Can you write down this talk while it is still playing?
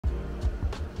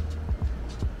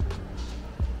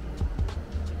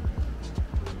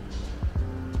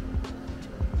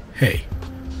Hey,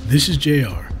 this is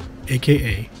JR,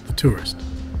 aka The Tourist.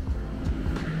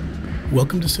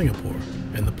 Welcome to Singapore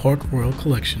and the Park Royal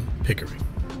Collection, Pickering.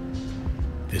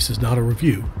 This is not a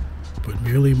review, but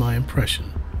merely my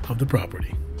impression of the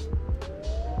property.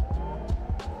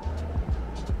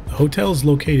 The hotel is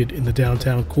located in the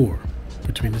downtown core,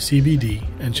 between the CBD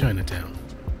and Chinatown.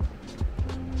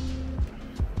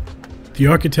 The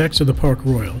architects of the Park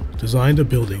Royal designed a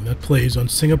building that plays on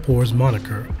Singapore's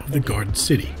moniker of the Garden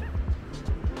City.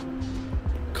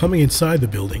 Coming inside the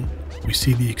building, we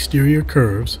see the exterior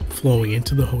curves flowing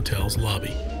into the hotel's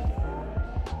lobby.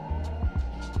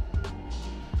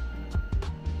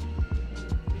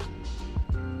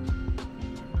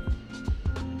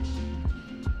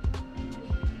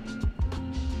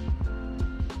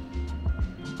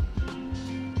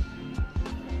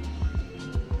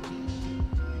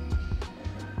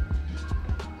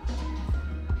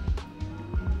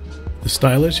 The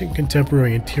stylish and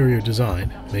contemporary interior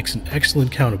design makes an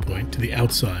excellent counterpoint to the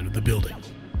outside of the building.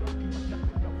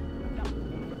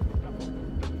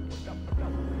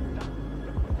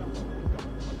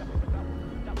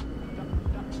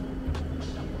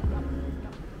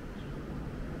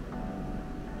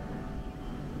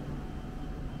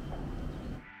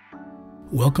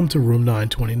 Welcome to room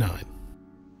 929.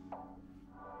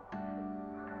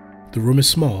 The room is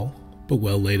small, but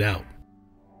well laid out.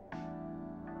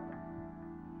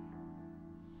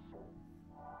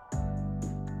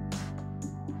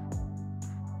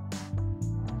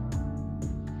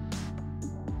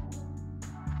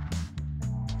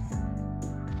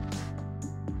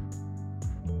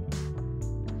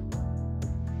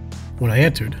 When I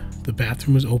entered, the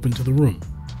bathroom was open to the room,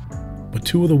 but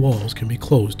two of the walls can be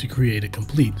closed to create a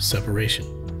complete separation.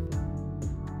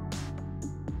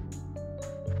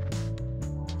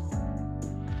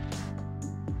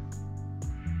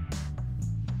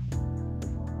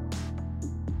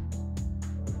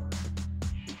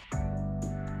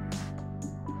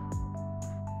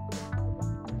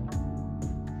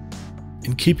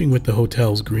 In keeping with the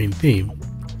hotel's green theme,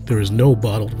 there is no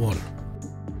bottled water.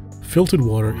 Filtered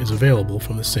water is available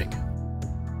from the sink.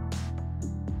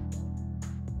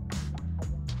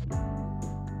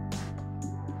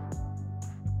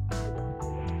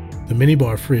 The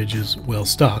minibar fridge is well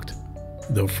stocked,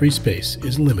 though free space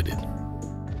is limited.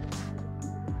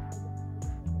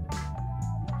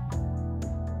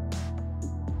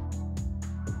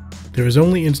 There is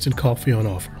only instant coffee on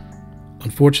offer,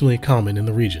 unfortunately common in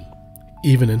the region,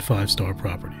 even in 5-star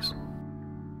properties.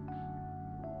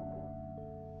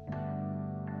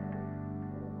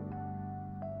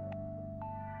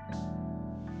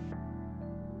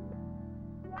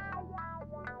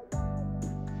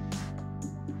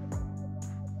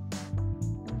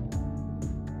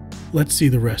 Let's see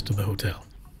the rest of the hotel.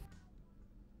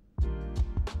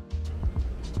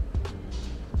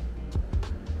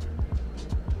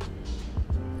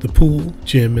 The pool,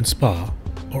 gym, and spa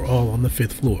are all on the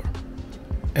 5th floor,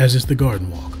 as is the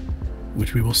garden walk,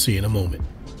 which we will see in a moment.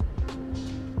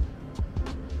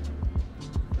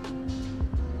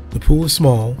 The pool is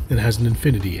small and has an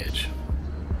infinity edge.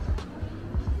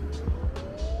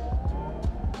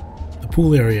 The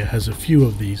pool area has a few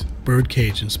of these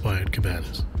birdcage-inspired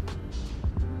cabanas.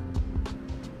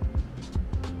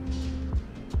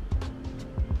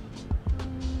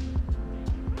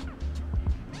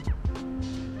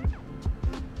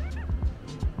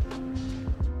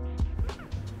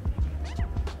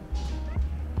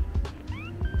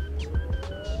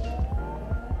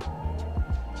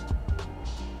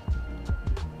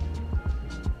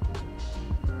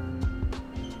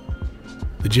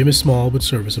 The gym is small but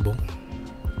serviceable.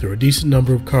 There are a decent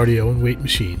number of cardio and weight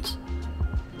machines.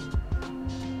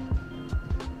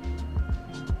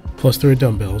 Plus there are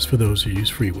dumbbells for those who use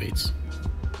free weights.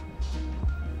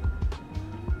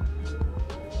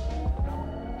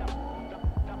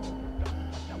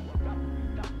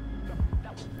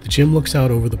 The gym looks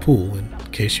out over the pool in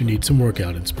case you need some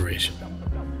workout inspiration.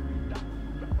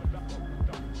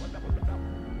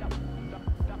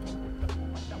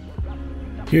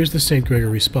 Here's the St.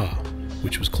 Gregory Spa,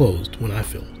 which was closed when I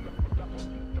filmed.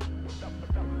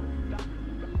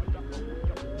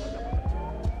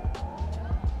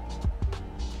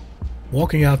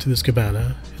 Walking out to this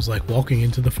cabana is like walking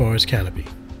into the forest canopy.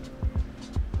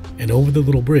 And over the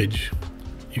little bridge,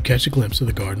 you catch a glimpse of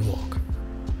the garden walk.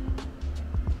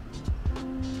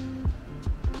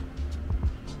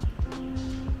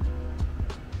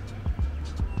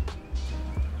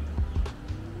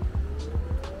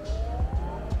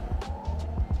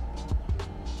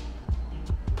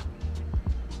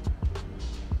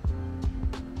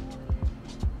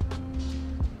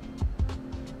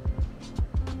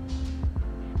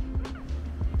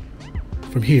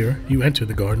 From here, you enter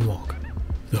the Garden Walk,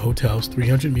 the hotel's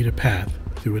 300-meter path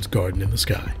through its garden in the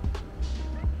sky.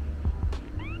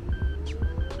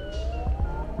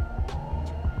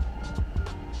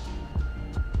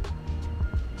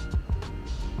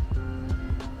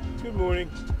 Good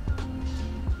morning.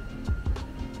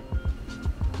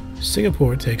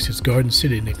 Singapore takes its Garden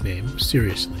City nickname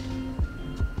seriously.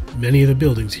 Many of the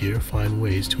buildings here find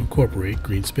ways to incorporate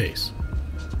green space.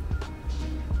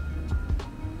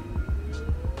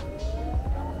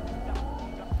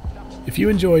 If you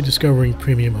enjoy discovering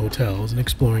premium hotels and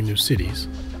exploring new cities,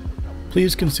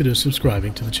 please consider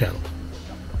subscribing to the channel.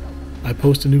 I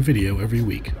post a new video every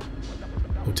week.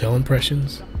 Hotel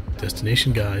impressions,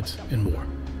 destination guides, and more.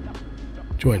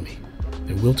 Join me,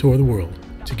 and we'll tour the world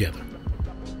together.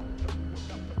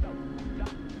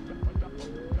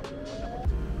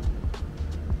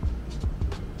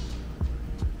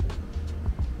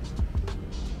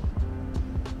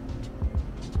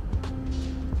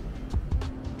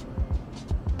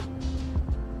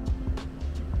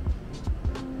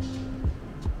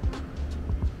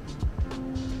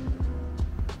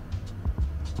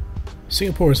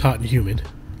 Singapore is hot and humid.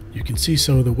 You can see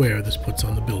some of the wear this puts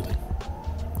on the building.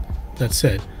 That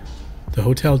said, the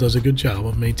hotel does a good job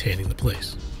of maintaining the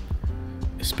place,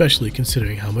 especially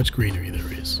considering how much greenery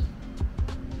there is.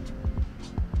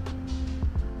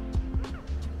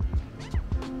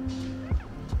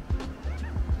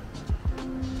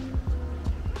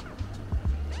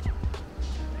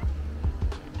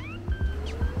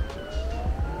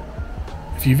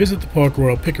 If you visit the Park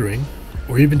Royal Pickering,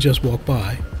 or even just walk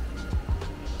by,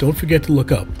 don't forget to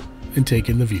look up and take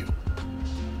in the view.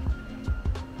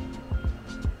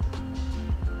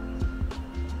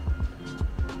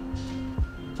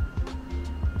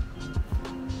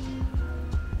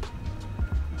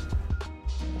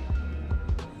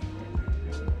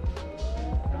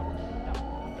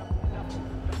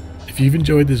 If you've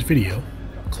enjoyed this video,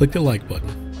 click the like button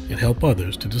and help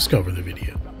others to discover the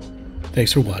video.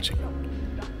 Thanks for watching.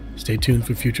 Stay tuned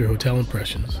for future hotel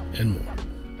impressions and more.